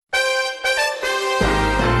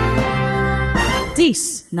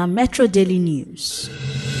This na Metro Daily News.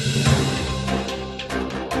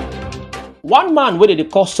 One man wey dey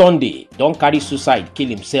call Sunday don carry suicide kill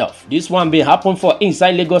himself. This one bin happen for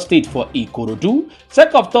inside Lagos State for Ikorodu.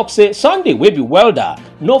 Sake of talk say Sunday wey be welder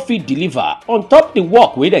no fit deliver on top the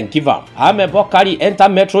work wey dem give am. Amebo carry enter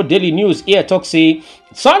Metro Daily News here talk say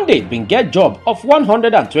Sunday bin get job of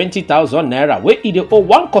 120,000 naira wey e dey owe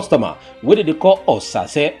one customer wey dey call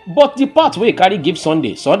Osase, but the part wey carry give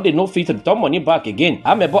Sunday no fit return money back again.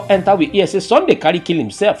 Amebo enter we hear say Sunday carry kill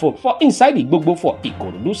himself for inside Igbogbo for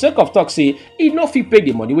Ikorodu. Sake of talk say e no fit pay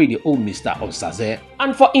the money wey dey owe Mr. Osase.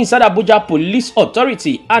 And for inside Abuja, police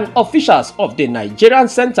authority and officials of the Nigerian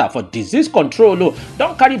Center for Disease Control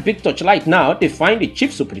don carry big torchlight now. They find the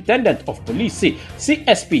chief superintendent of police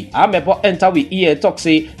CSP Amebo enter we hear talk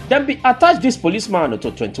say dem be attach this policeman to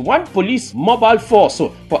 21 police mobile force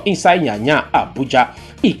for inside Nyanya, Abuja.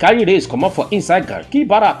 E carry race comot for inside Garki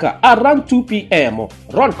Baraka around 2 p.m.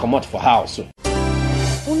 run comot for house.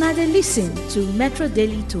 Una dey listen to Metro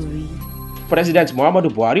Daily Tori. President Muhammadu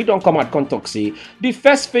Buhari don come out come talk say the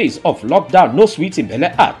first phase of lockdown no sweet in belle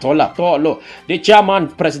at all. The chairman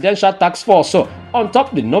presidential task force on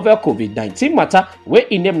top the novel COVID-19 matter wey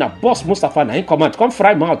e name na Boss Mustapha na him come out come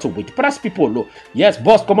fry mouth with press people. Yes,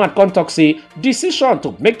 boss come out come talk say decision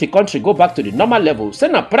to make the country go back to the normal level say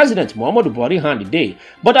na President Muhammadu Buhari hand dey,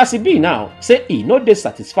 but as e be now say e no dey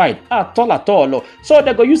satisfied at all. So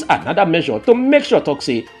they go use another measure to make sure talk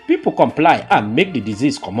say people comply and make the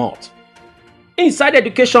disease come out. Inside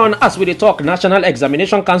education, as we dey talk, National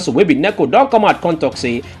Examination Council wey be NECO don come out come talk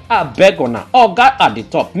say abeg una oga at the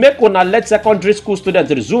top make una let secondary school students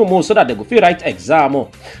resume so that they go fit write exam.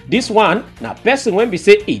 This one na person wey be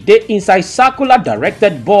say e dey inside circular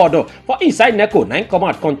directed board for inside NECO na im come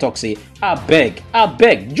out come talk say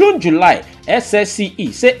abeg June July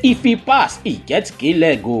SSCE say if e pass e get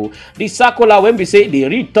k-leg o. The circular wey be say dey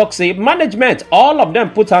read talk say management all of them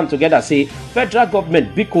put hand together say federal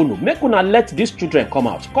government bikonu make una let these children come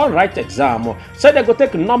out come write exam, say they go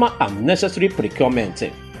take normal and necessary procurement.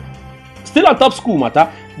 Still on top school matter,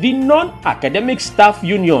 the Non-Academic Staff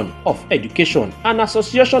Union of Education and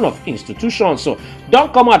Association of Institutions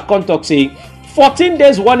don come out come talk say 14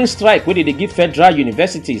 days warning strike wey dey give federal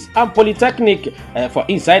universities and polytechnic for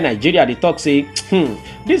inside Nigeria. They talk say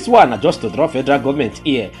this one na just to draw federal government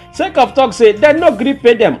here. Sake of talk say dem no gree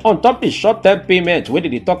pay them on top the short-term payment wey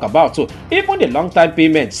dey talk about. So even the long-term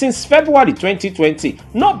payment since February 2020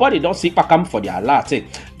 nobody don see kpakam for their alert.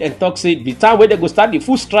 Dem talk say the time wey they go start the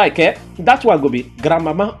full strike that one go be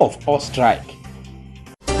grandmama of all strike.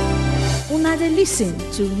 Una dey listen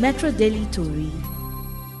to Metro Daily Tori.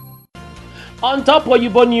 On top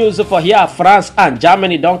Oyibo news for here, France and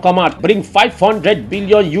Germany don come out bring 500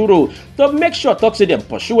 billion euro to make sure talk say dem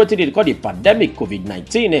pursue wetin dey call the pandemic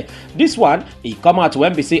COVID-19. This one e come out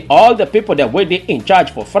when be say all the people that wey dey in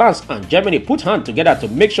charge for France and Germany put hand together to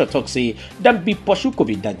make sure talk say dem be pursue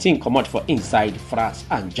COVID-19 come out for inside France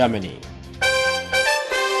and Germany.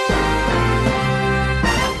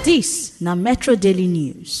 This na Metro Daily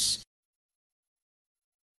News.